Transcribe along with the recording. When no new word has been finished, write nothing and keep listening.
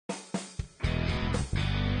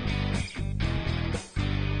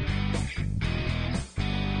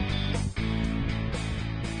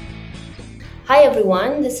Hi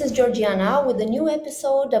everyone, this is Georgiana with a new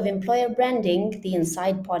episode of Employer Branding, the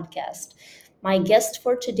Inside podcast. My guest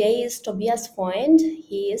for today is Tobias Freund.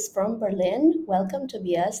 He is from Berlin. Welcome,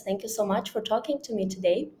 Tobias. Thank you so much for talking to me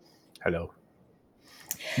today. Hello.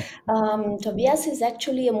 Tobias is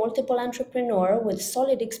actually a multiple entrepreneur with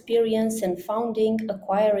solid experience in founding,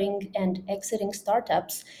 acquiring, and exiting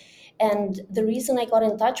startups. And the reason I got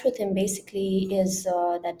in touch with him basically is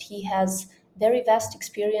that he has very vast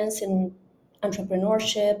experience in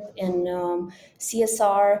entrepreneurship, in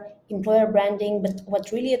CSR, employer branding. But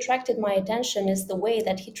what really attracted my attention is the way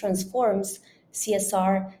that he transforms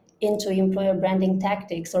CSR into employer branding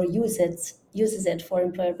tactics or uses it for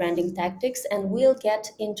employer branding tactics. And we'll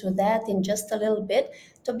get into that in just a little bit.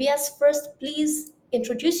 Tobias, first, please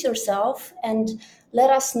introduce yourself and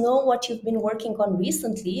let us know what you've been working on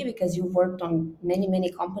recently, because you've worked on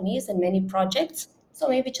many companies and many projects. So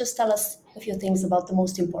maybe just tell us a few things about the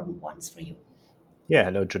most important ones for you. Yeah,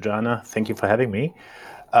 hello, Georgiana. Thank you for having me.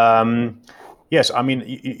 Um, yes, I mean,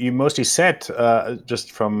 you mostly said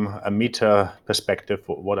just from a meta perspective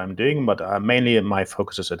what I'm doing, but mainly my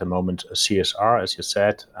focus is at the moment CSR, as you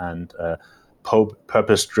said, and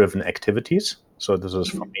purpose-driven activities. So this is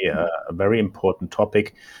for me a very important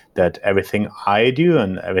topic, that everything I do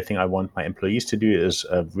and everything I want my employees to do is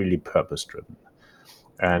really purpose-driven.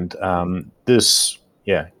 And this,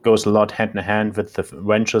 yeah, goes a lot hand in hand with the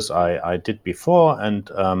ventures I did before. And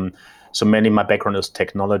so mainly my background is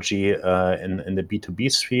technology in the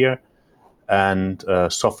B2B sphere and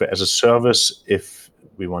software as a service, if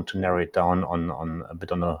we want to narrow it down on a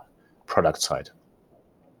bit on the product side.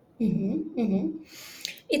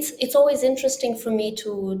 It's always interesting for me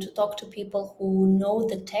to talk to people who know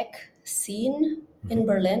the tech scene in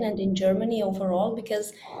Berlin and in Germany overall,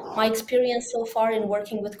 because my experience so far in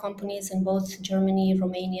working with companies in both Germany,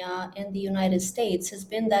 Romania, and the United States has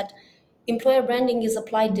been that employer branding is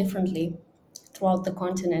applied differently throughout the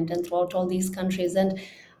continent and throughout all these countries. And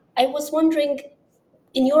I was wondering,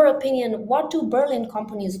 in your opinion, what do Berlin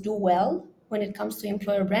companies do well when it comes to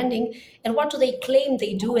employer branding, and what do they claim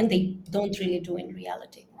they do and they don't really do in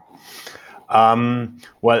reality?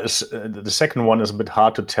 Well, the second one is a bit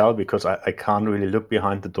hard to tell because I can't really look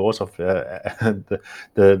behind the doors of the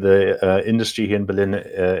industry here in Berlin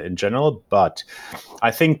in general. But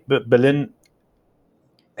I think Berlin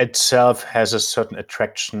itself has a certain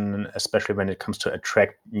attraction, especially when it comes to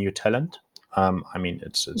attract new talent. I mean,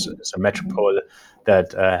 it's a metropole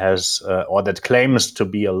that has or that claims to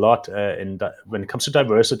be a lot when it comes to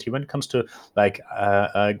diversity, when it comes to like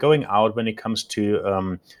going out, when it comes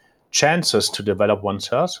to chances to develop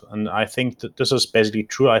oneself. And I think that this is basically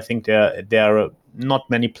true. I think there are not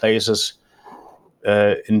many places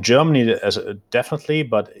in Germany, definitely,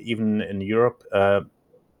 but even in Europe,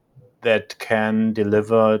 that can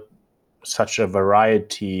deliver such a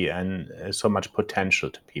variety and so much potential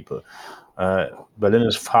to people. Berlin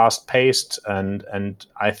is fast paced, and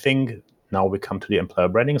I think now we come to the employer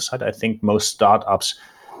branding side. I think most startups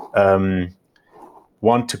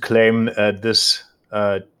want to claim this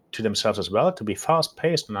to themselves as well, to be fast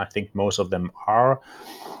paced, and I think most of them are.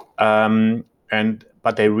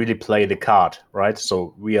 But they really play the card, right?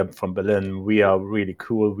 So we are from Berlin. We are really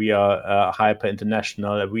cool. We are hyper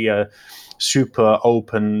international. We are super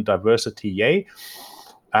open, diversity, yay.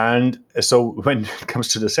 And so when it comes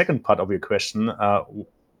to the second part of your question,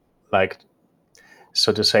 like,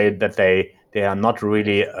 so to say that they are not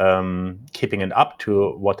really keeping it up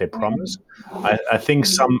to what they promise. I think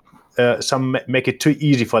some make it too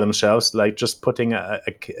easy for themselves, like just putting a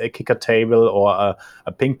kicker table or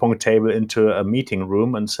a ping pong table into a meeting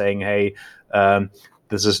room and saying, "Hey,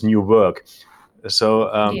 this is new work." So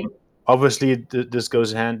Yeah. obviously, this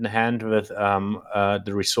goes hand in hand with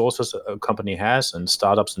the resources a company has, and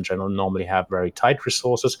startups in general normally have very tight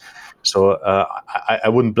resources. So I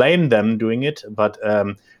wouldn't blame them doing it, but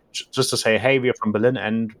just to say, hey, we are from Berlin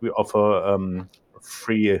and we offer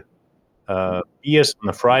free beers on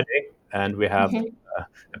a Friday, and we have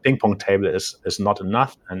a ping pong table is not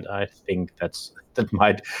enough. And I think that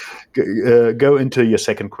might go into your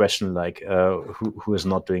second question, like who is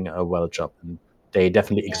not doing a well job, and they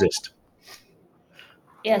definitely Yeah. exist.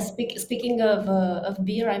 Yeah, speaking of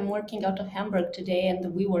beer, I'm working out of Hamburg today, and the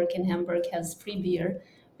WeWork in Hamburg has free beer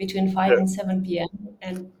between 5 and 7 p.m.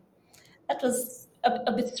 And that was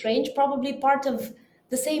a bit strange, probably part of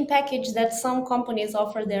the same package that some companies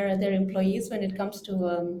offer their employees when it comes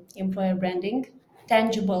to employer branding,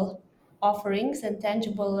 tangible. offerings and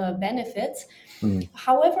tangible benefits. Mm.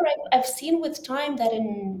 However, I've seen with time that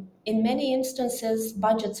in many instances,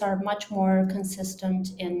 budgets are much more consistent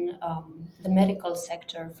in the medical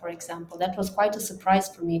sector, for example. That was quite a surprise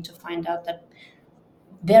for me to find out that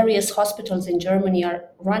various hospitals in Germany are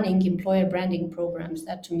running employer branding programs.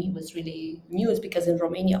 That to me was really news because in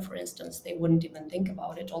Romania, for instance, they wouldn't even think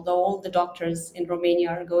about it, although all the doctors in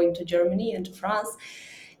Romania are going to Germany and to France.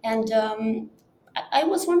 And I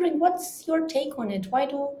was wondering, what's your take on it? Why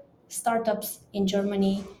do startups in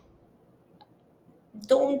Germany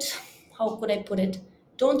don't, how could I put it,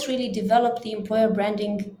 don't really develop the employer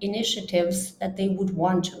branding initiatives that they would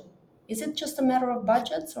want to? Is it just a matter of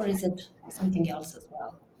budgets or is it something else as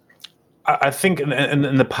well? I think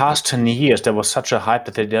in the past 10 years, there was such a hype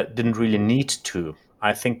that they didn't really need to.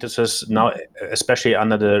 I think this is now, especially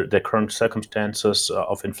under the current circumstances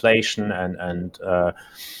of inflation and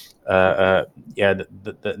yeah,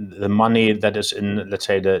 the money that is in, let's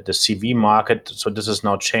say, the CV market. So this is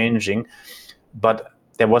now changing, but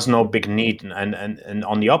there was no big need. And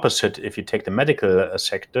on the opposite, if you take the medical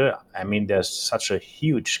sector, I mean, there's such a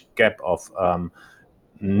huge gap of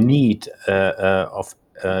need of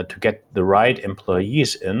to get the right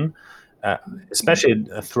employees in, especially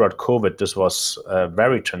throughout COVID. This was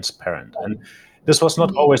very transparent, and this was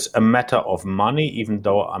not always a matter of money. Even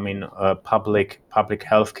though, I mean, public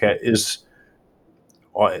healthcare is,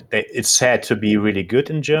 or it's said to be really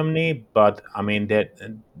good in Germany, but I mean there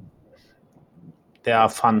are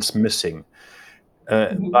funds missing.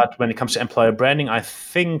 But when it comes to employer branding, I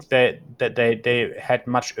think that they had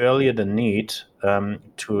much earlier the need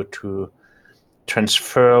to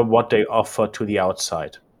transfer what they offer to the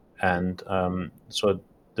outside, and so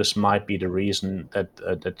this might be the reason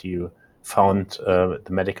that you found the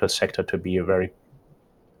medical sector to be a very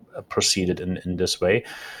proceeded in this way.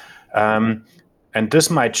 And this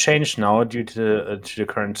might change now due to the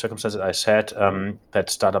current circumstances. I said that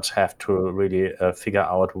startups have to really figure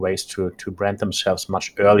out ways to brand themselves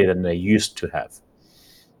much earlier than they used to have.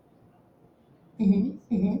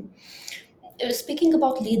 Speaking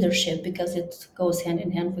about leadership, because it goes hand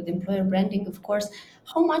in hand with employer branding, of course,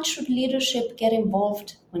 how much should leadership get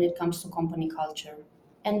involved when it comes to company culture?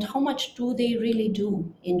 And how much do they really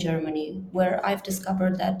do in Germany, where I've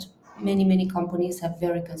discovered that many companies have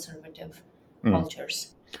very conservative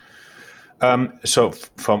cultures? So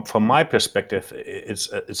from my perspective,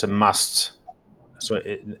 it's a must. So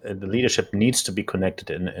the leadership needs to be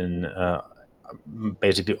connected in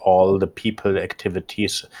basically all the people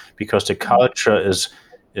activities, because the culture is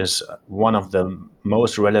one of the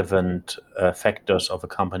most relevant factors of a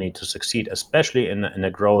company to succeed, especially in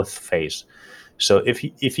a growth phase. So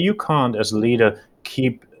if you can't, as a leader,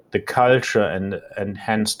 keep the culture and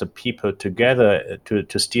hence the people together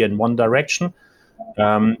to steer in one direction,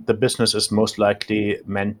 the business is most likely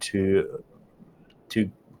meant to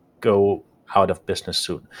go out of business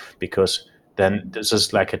soon, because then this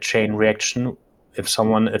is like a chain reaction. If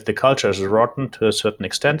the culture is rotten to a certain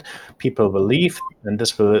extent, people will leave, and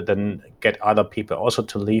this will then get other people also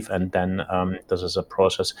to leave, and then this is a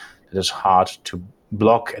process that is hard to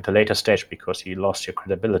block at a later stage because you lost your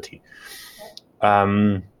credibility.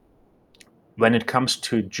 When it comes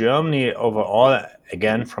to Germany overall,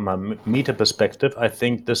 again, from a meter perspective, I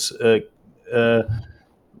think this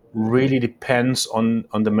really depends on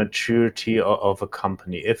the maturity of a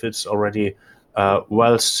company. If it's already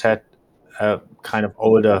well set, kind of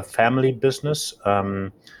older family business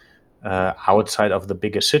outside of the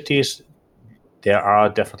bigger cities, there are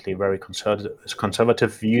definitely very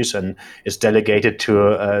conservative views, and it's delegated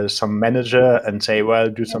to some manager and say, well,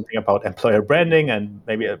 do something about employer branding and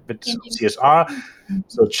maybe a bit of CSR.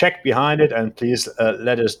 So check behind it, and please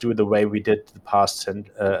let us do the way we did the past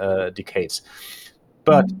decades.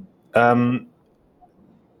 But I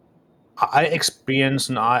experienced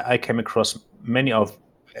and I came across many of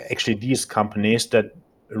actually these companies that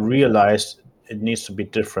realized it needs to be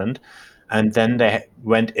different, and then they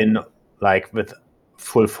went in like with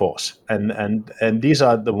full force. And these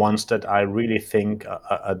are the ones that I really think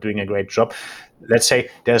are doing a great job. Let's say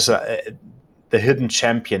there's the hidden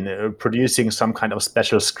champion producing some kind of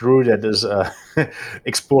special screw that is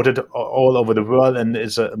exported all over the world and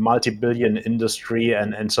is a multi-billion industry,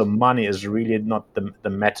 and so money is really not the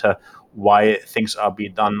matter why things are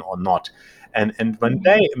being done or not. And when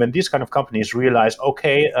these kind of companies realize,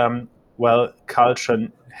 okay, well, culture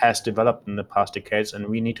has developed in the past decades and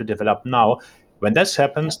we need to develop now. When this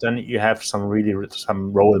happens, then you have some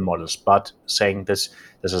role models, but saying this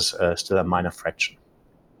is still a minor fraction.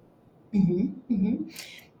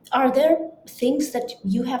 Are there things that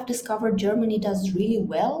you have discovered Germany does really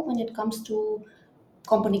well when it comes to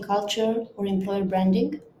company culture or employer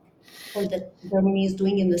branding, or that Germany is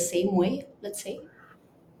doing in the same way, let's say?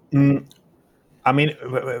 I mean,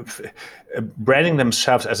 branding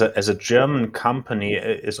themselves as a German company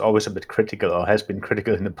is always a bit critical, or has been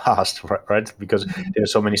critical in the past, right? Because there are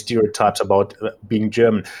so many stereotypes about being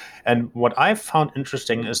German. And what I found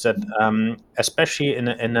interesting is that, especially in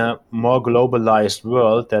a more globalized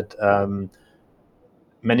world, that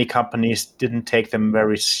many companies didn't take them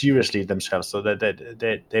very seriously themselves. So that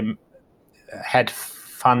they had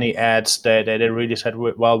funny ads. They really said,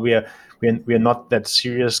 well, we're not that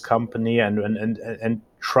serious company, and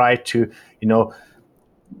try to,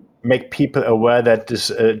 make people aware that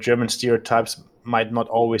this German stereotypes might not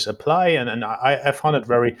always apply. And I found it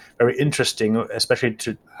very, very interesting, especially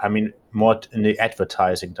more in the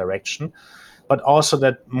advertising direction, but also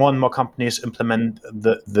that more and more companies implement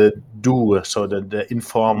the do, so the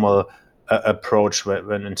informal approach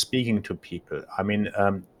when speaking to people. I mean,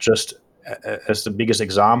 just as the biggest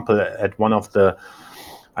example, at one of the,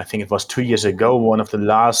 I think it was 2 years ago, one of the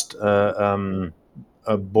last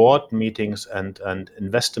board meetings and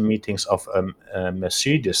investor meetings of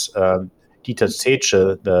Mercedes, Dieter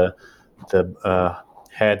Zetsche, the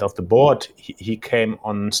head of the board, he came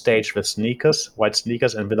on stage with white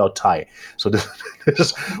sneakers, and without tie. So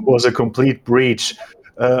this was a complete breach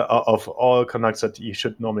of all conducts that you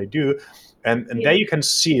should normally do. And there you can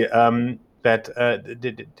see that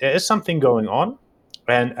there is something going on.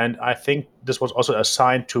 And I think this was also a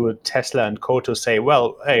sign to Tesla and Co. to say,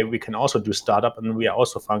 well, hey, we can also do startup, and we are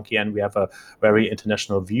also funky, and we have a very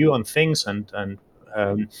international view on things, and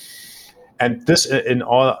this in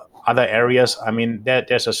all other areas. I mean,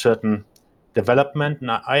 there's a certain development,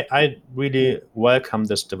 and I really welcome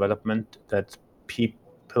this development, that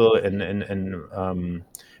people in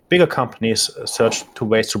bigger companies search to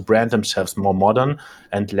ways to brand themselves more modern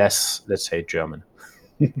and less, let's say, German.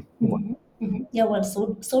 Yeah, well,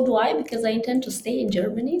 so do I, because I intend to stay in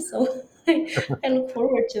Germany, so I look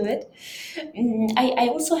forward to it. I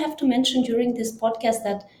also have to mention during this podcast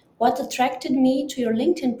that what attracted me to your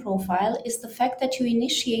LinkedIn profile is the fact that you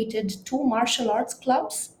initiated two martial arts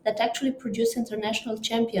clubs that actually produce international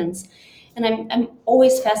champions. And I'm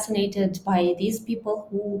always fascinated by these people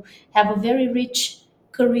who have a very rich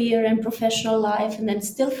career and professional life, and then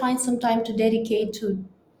still find some time to dedicate to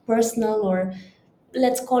personal, or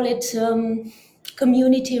let's call it,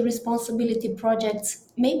 community responsibility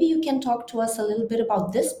projects. Maybe you can talk to us a little bit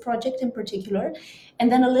about this project in particular,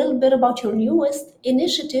 and then a little bit about your newest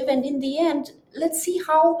initiative. And in the end, let's see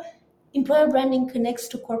how employer branding connects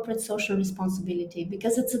to corporate social responsibility,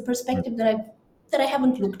 because it's a perspective that I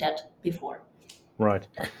haven't looked at before. Right.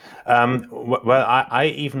 Well,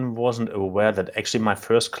 I even wasn't aware that actually my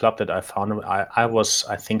first club that I founded, I was,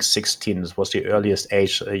 I think, 16. This was the earliest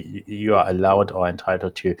age you are allowed or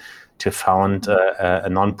entitled to found a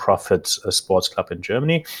non-profit sports club in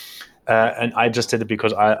Germany. And I just did it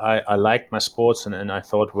because I liked my sports, and I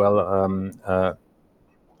thought, well,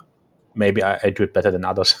 maybe I do it better than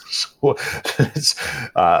others. So it's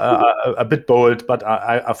a bit bold, but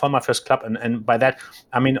I found my first club. And by that,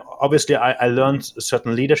 I mean, obviously, I learned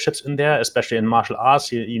certain leaderships in there, especially in martial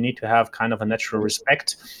arts. You need to have kind of a natural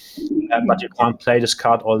respect, but you can't play this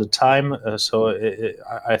card all the time.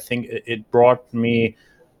 I think it brought me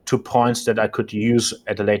to points that I could use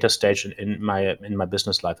at a later stage in my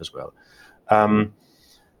business life as well.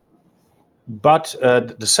 But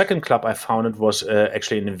the second club I founded was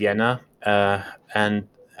actually in Vienna, and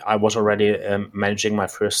I was already managing my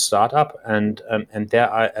first startup, and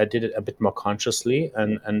there I did it a bit more consciously,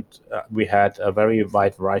 and we had a very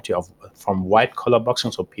wide variety from white collar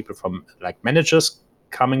boxing, so people from like managers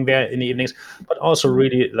coming there in the evenings, but also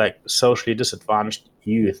really like socially disadvantaged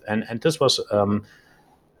youth, and this was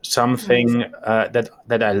something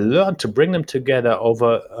that I learned to bring them together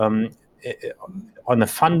over on a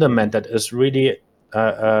fundament that is really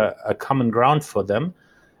a common ground for them.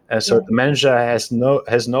 So the manager has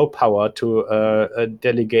no power to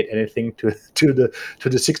delegate anything to the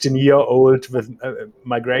 16-year-old with a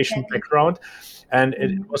migration background, and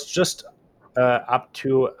it was just up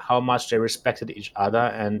to how much they respected each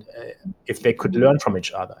other, and if they could learn from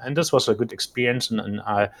each other. And this was a good experience, and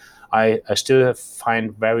I still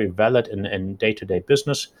find very valid in day-to-day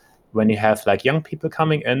business when you have like young people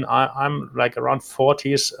coming in. I'm like around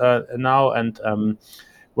 40s now, and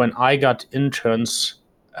when I got interns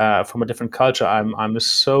from a different culture, I'm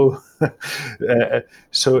so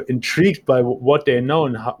so intrigued by what they know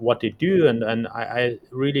and what they do, and I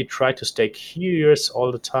really try to stay curious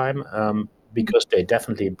all the time, because they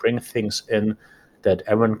definitely bring things in that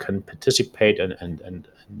everyone can participate and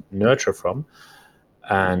nurture from.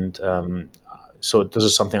 And So this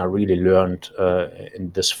is something I really learned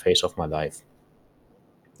in this phase of my life.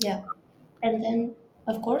 Yeah. And then,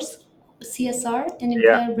 of course, CSR and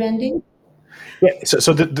Yeah. employer branding. Yeah,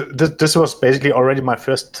 so this was basically already my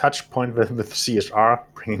first touch point with CSR,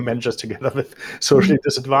 bringing managers together with socially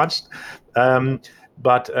disadvantaged.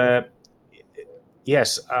 But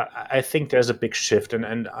yes, I think there's a big shift,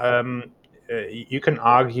 and you can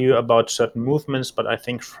argue about certain movements, but I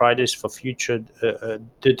think Fridays for Future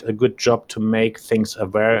did a good job to make things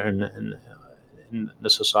aware in the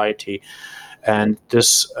society, and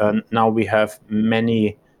this now we have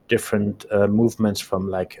many different movements from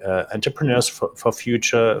like entrepreneurs for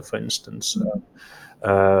future, for instance,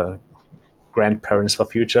 grandparents for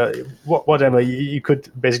future, whatever. You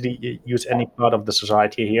could basically use any part of the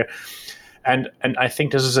society here, and I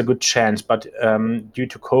think this is a good chance. But due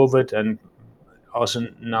to COVID and also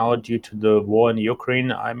now due to the war in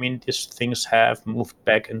Ukraine, I mean, these things have moved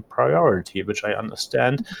back in priority, which I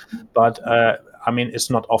understand, but I mean, it's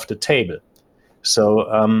not off the table. So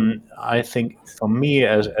I think for me,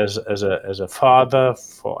 as a father,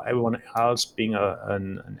 for everyone else being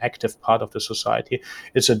an active part of the society,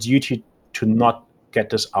 it's a duty to not get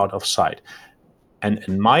this out of sight. And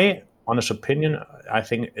in my honest opinion, I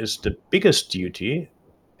think is the biggest duty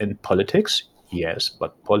in politics. Yes,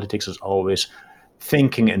 but politics is always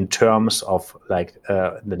thinking in terms of like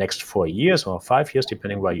the next 4 years or 5 years,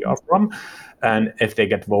 depending where you are from, and if they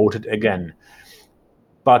get voted again.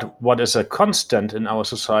 But what is a constant in our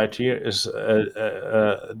society is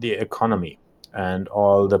the economy and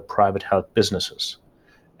all the private held businesses.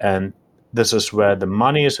 And this is where the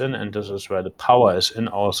money is in, and this is where the power is in,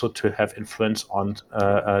 also to have influence on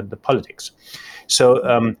the politics.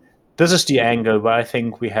 So this is the angle where I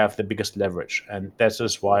think we have the biggest leverage. And that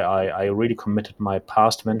is why I really committed my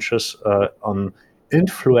past ventures on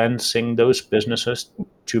influencing those businesses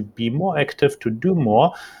to be more active, to do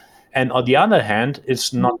more. And on the other hand,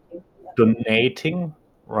 it's not donating,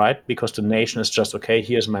 right? Because donation is just, okay,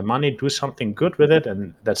 here's my money, do something good with it,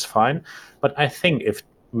 and that's fine. But I think if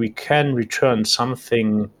we can return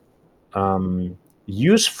something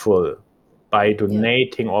useful by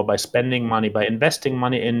donating or by spending money, by investing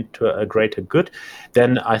money into a greater good,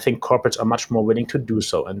 then I think corporates are much more willing to do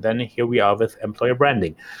so. And then here we are with employer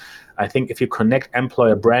branding. I think if you connect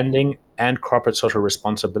employer branding and corporate social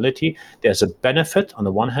responsibility, there's a benefit on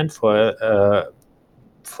the one hand for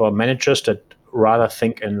managers that rather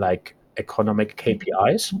think in like economic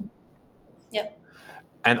KPIs. Yeah.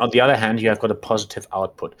 And on the other hand, you have got a positive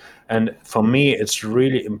output. And for me, it's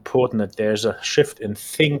really important that there's a shift in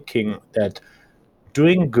thinking that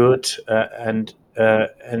doing good and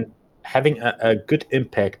having a good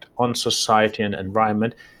impact on society and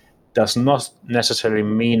environment does not necessarily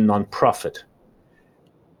mean non-profit.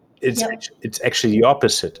 It's Yep. it's actually the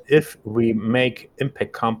opposite. If we make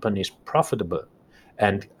impact companies profitable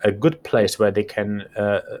and a good place where they can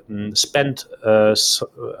spend a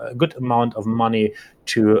good amount of money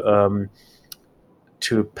to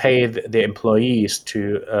pay the employees,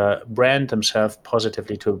 to brand themselves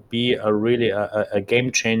positively, to be a game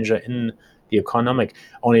changer in the economic,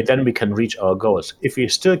 only then we can reach our goals. If we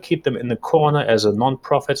still keep them in the corner as a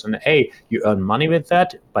non-profits and you earn money with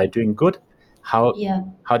that by doing good, how Yeah.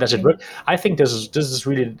 how does it work? I think this is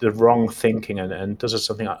really the wrong thinking, and this is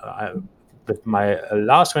something I with my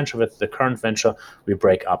last venture, with the current venture, we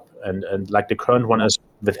break up, and like the current one is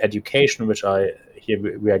with education, which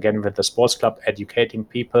here we are again with the sports club educating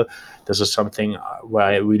people. This is something where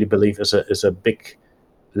I really believe is a big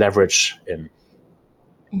leverage in.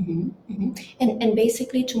 And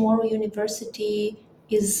basically, Tomorrow University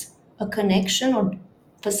is a connection or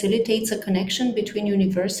facilitates a connection between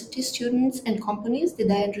university students and companies.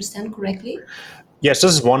 Did I understand correctly? Yes,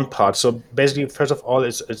 this is one part. So basically, first of all,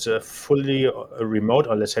 it's a fully remote,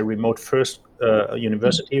 or let's say remote first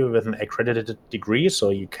university with an accredited degree.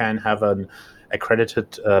 So you can have an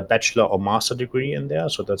accredited bachelor or master degree in there.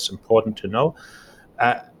 So that's important to know.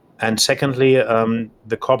 And secondly,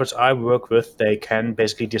 the corporates I work with, they can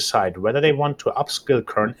basically decide whether they want to upskill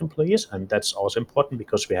current employees, and that's also important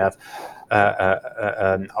because we have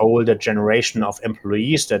an older generation of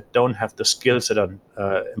employees that don't have the skills that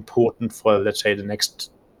are important for, let's say, the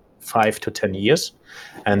next 5 to 10 years,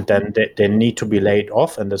 and then they need to be laid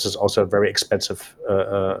off, and this is also a very expensive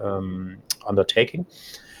undertaking.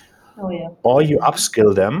 Oh, yeah. Or you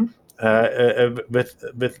upskill them with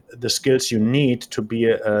the skills you need to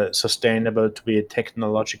be sustainable, to be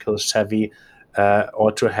technological savvy,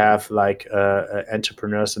 or to have like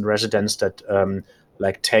entrepreneurs and residents that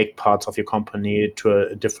like take parts of your company to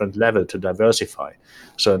a different level to diversify.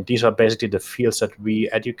 So these are basically the fields that we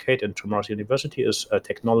educate in Tomorrow's University is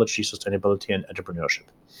technology, sustainability, and entrepreneurship.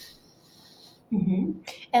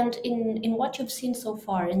 And in what you've seen so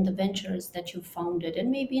far in the ventures that you've founded, and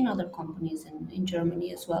maybe in other companies in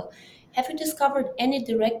Germany as well, have you discovered any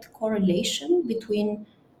direct correlation between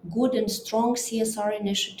good and strong CSR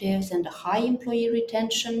initiatives and a high employee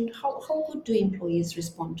retention? How good do employees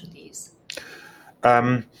respond to these?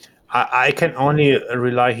 I can only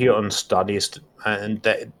rely here on studies, and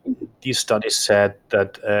these studies said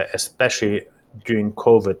that especially during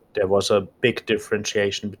COVID, there was a big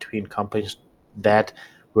differentiation between companies that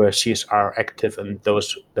were CSR active and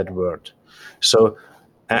those that weren't. So,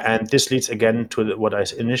 and this leads again to what I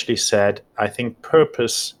initially said. I think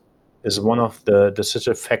purpose is one of the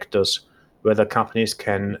decisive factors whether companies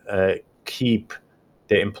can keep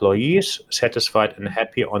their employees satisfied and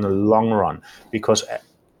happy on a long run, because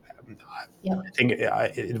Yeah. I think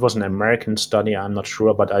it was an American study, I'm not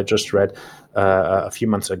sure, but I just read a few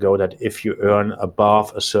months ago that if you earn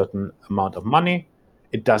above a certain amount of money,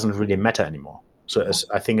 it doesn't really matter anymore. So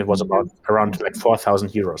I think it was about around like 4,000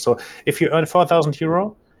 euros. So if you earn 4,000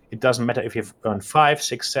 euro, it doesn't matter if you've earned 5,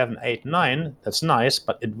 6, 7, 8, 9. That's nice,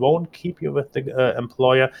 but it won't keep you with the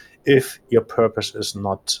employer if your purpose is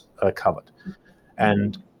not covered.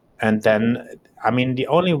 And then, I mean, the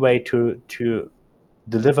only way to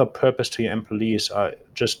deliver purpose to your employees are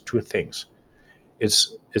just two things.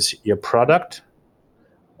 It's your product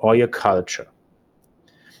or your culture.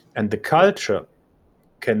 And the culture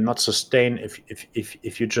cannot sustain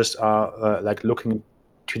if you just are like looking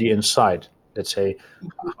to the inside. Let's say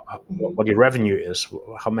what your revenue is,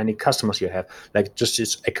 how many customers you have, like just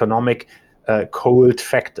its economic cold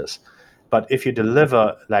factors. But if you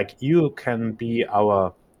deliver, like you can be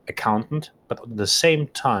our accountant, but at the same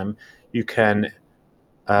time you can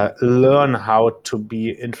learn how to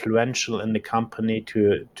be influential in the company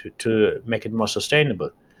to make it more sustainable.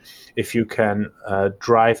 If you can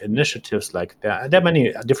drive initiatives, like there are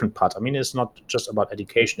many different parts. I mean, it's not just about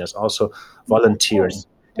education. There's also volunteering.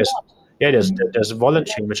 There's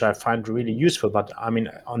volunteering, which I find really useful. But I mean,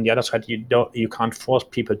 on the other side, you can't force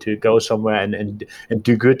people to go somewhere and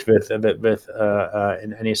do good with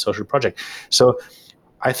in any social project. So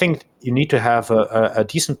I think you need to have a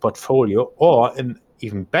decent portfolio, or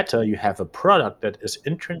even better, you have a product that is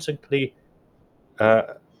intrinsically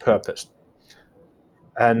purposed.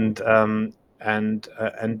 And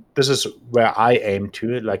this is where I aim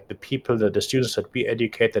to, like the people, the students that we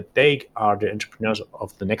educate, that they are the entrepreneurs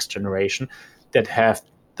of the next generation that have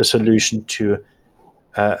the solution to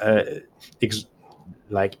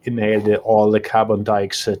like inhale all the carbon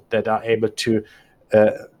dioxide, that are able to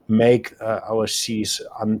make our seas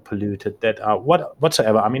unpolluted, that are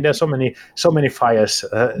whatsoever. I mean, there's so many fires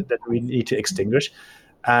that we need to extinguish.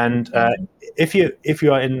 And if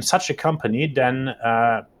you are in such a company, then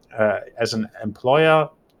as an employer,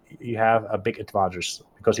 you have a big advantage,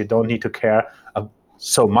 because you don't need to care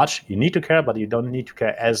so much. You need to care, but you don't need to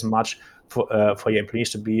care as much for your employees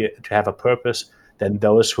to have a purpose than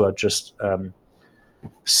those who are just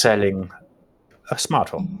selling a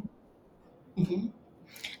smartphone.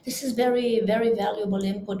 This is very, very valuable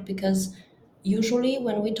input, because usually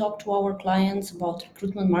when we talk to our clients about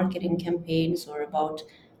recruitment marketing campaigns or about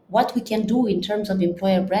what we can do in terms of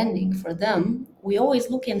employer branding for them, we always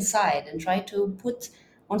look inside and try to put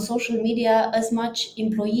on social media as much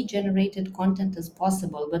employee generated content as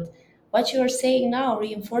possible. But what you are saying now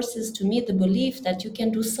reinforces to me the belief that you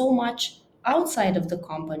can do so much outside of the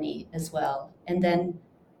company as well, and then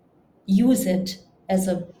use it as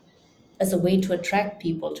a way to attract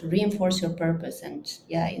people, to reinforce your purpose, and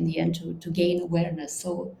yeah, in the end, to gain awareness.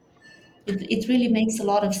 So it really makes a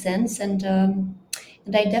lot of sense, and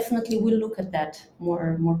I definitely will look at that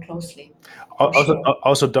more closely, for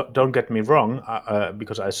Also, sure. don't get me wrong,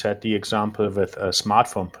 because I said the example with a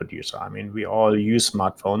smartphone producer. I mean, we all use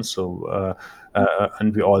smartphones, so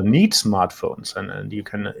and we all need smartphones, and you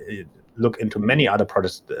can look into many other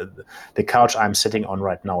products. The couch I'm sitting on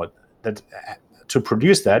right now, that to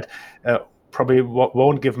produce that probably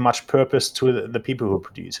won't give much purpose to the people who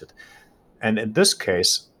produce it. And in this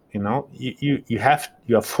case,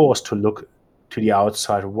 you are forced to look to the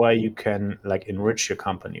outside, where you can like enrich your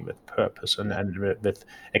company with purpose and with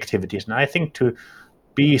activities. And I think to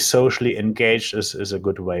be socially engaged is a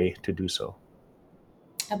good way to do so.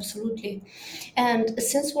 Absolutely. And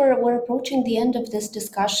since we're approaching the end of this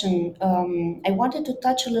discussion, I wanted to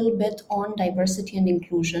touch a little bit on diversity and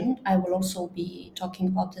inclusion. I will also be talking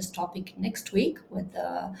about this topic next week with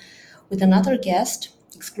another guest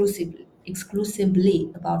exclusively. exclusively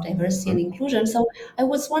about diversity and inclusion. So I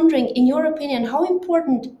was wondering, in your opinion, how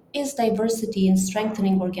important is diversity in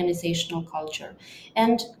strengthening organizational culture?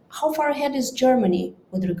 And how far ahead is Germany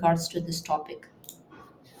with regards to this topic?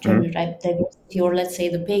 Gender diversity, or let's say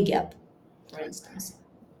the pay gap, for instance.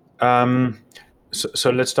 So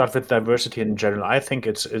let's start with diversity in general. I think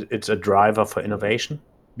it's a driver for innovation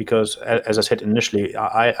because, as I said initially,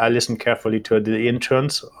 I listened carefully to the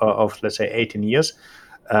interns of let's say 18 years,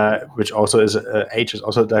 which also is age is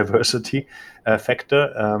also a diversity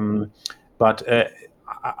factor. But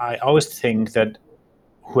I always think that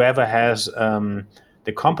whoever has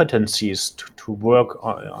the competencies to work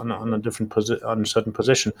on a different on a certain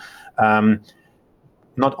position.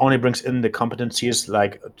 Not only brings in the competencies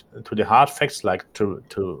like to the hard facts, like to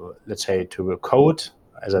let's say to code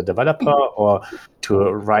as a developer or to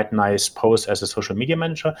write nice posts as a social media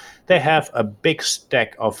manager, they have a big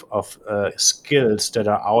stack of skills that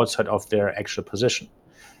are outside of their actual position.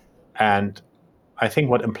 And I think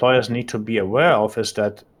what employers need to be aware of is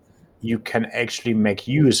that you can actually make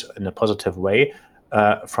use in a positive way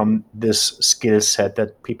from this skill set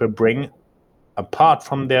that people bring apart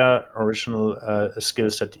from their original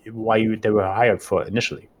skills that they were hired for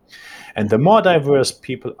initially. And the more diverse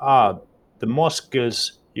people are, the more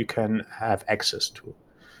skills you can have access to,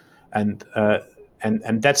 and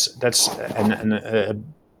that's a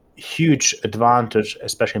huge advantage,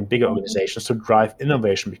 especially in bigger organizations, to drive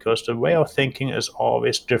innovation, because the way of thinking is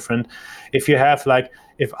always different. If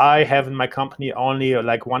I have in my company only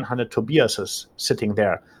like 100 Tobiases sitting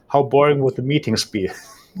there, how boring would the meetings be?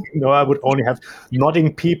 I would only have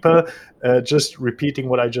nodding people, just repeating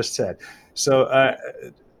what I just said. So,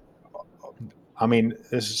 I mean,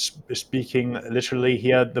 speaking literally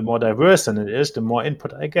here, the more diverse than it is, the more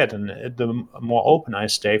input I get, and the more open I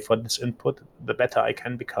stay for this input, the better I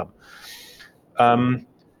can become.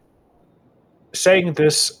 Saying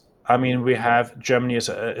this, I mean, we have Germany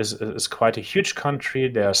is quite a huge country.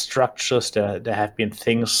 There are structures. There have been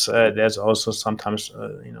things. There's also sometimes,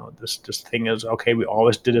 this thing is okay. We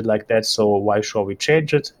always did it like that, so why should we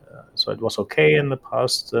change it? So it was okay in the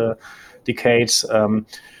past decades.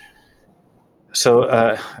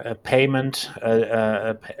 Payment,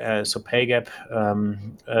 so pay gap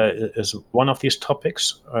is one of these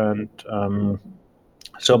topics, and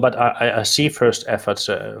but I see first efforts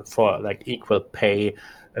for like equal pay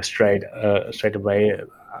straight away.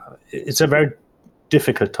 It's a very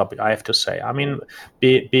difficult topic, I have to say. I mean,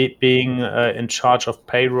 being in charge of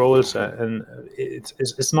payrolls and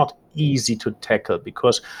it's not easy to tackle,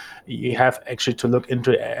 because you have actually to look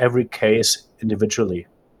into every case individually.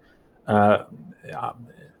 But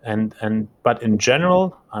in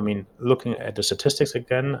general, I mean, looking at the statistics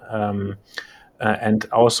again, and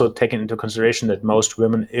also taking into consideration that most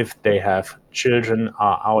women, if they have children,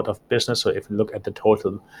 are out of business. So if you look at the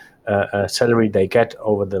total salary they get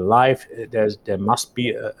over their life, there must be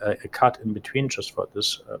a cut in between just for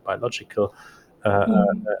this biological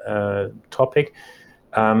topic.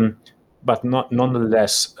 But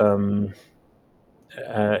nonetheless,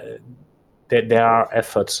 there are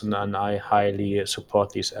efforts, and I highly support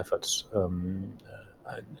these efforts.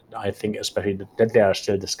 I think especially that there are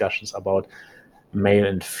still discussions about male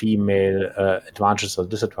and female advantages or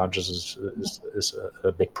disadvantages is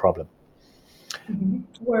a big problem.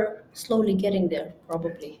 We're slowly getting there,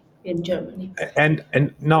 probably, in Germany. And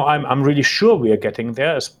no, I'm really sure we are getting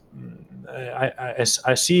there.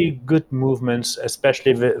 I see good movements,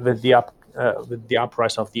 especially with the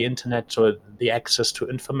uprise of the internet, so the access to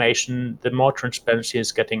information, the more transparency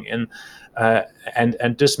is getting in,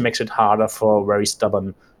 and this makes it harder for very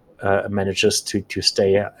stubborn managers to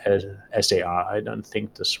stay as they are. I don't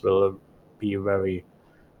think this will be very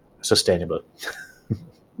sustainable.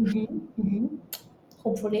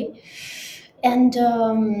 Hopefully. And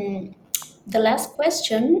the last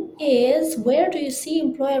question is, where do you see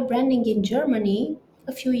employer branding in Germany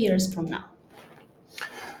a few years from now?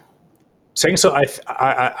 Saying so,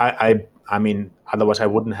 I mean, otherwise I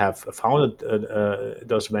wouldn't have founded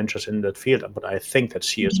those ventures in that field. But I think that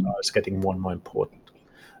CSR is getting more and more important,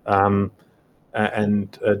 and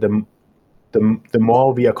the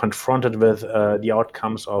more we are confronted with the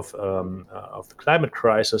outcomes of the climate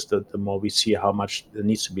crisis, the more we see how much there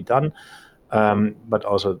needs to be done. But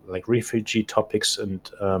also like refugee topics, and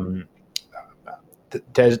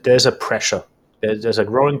there's a pressure. There's a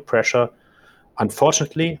growing pressure,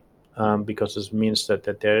 unfortunately. Because this means that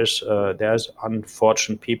there's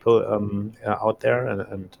unfortunate people out there,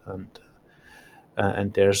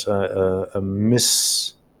 and there's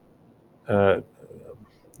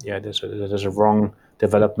there's a wrong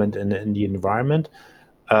development in the environment.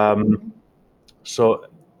 So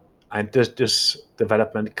and this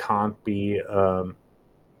development can't be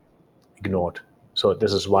ignored. So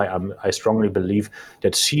this is why I strongly believe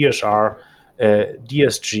that CSR,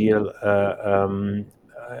 DSG,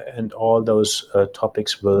 and all those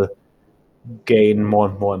topics will gain more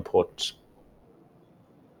and more importance.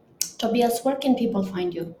 Tobias, where can people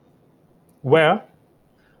find you? Where?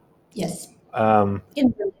 Yes. In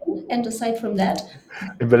Berlin, and aside from that?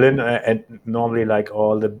 In Berlin, and normally like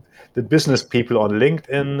all the business people on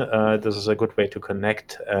LinkedIn. This is a good way to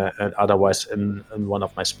connect, and otherwise in one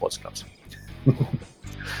of my sports clubs.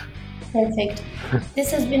 Perfect.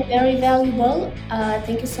 This has been very valuable.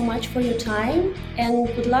 Thank you so much for your time, and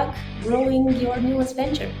good luck growing your newest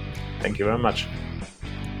venture. Thank you very much.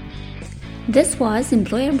 This was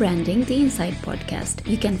Employer Branding, the Inside Podcast.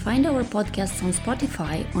 You can find our podcasts on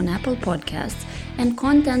Spotify, on Apple Podcasts, and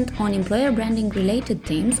content on employer branding related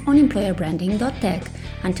themes on employerbranding.tech.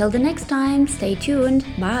 Until the next time, stay tuned.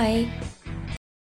 Bye.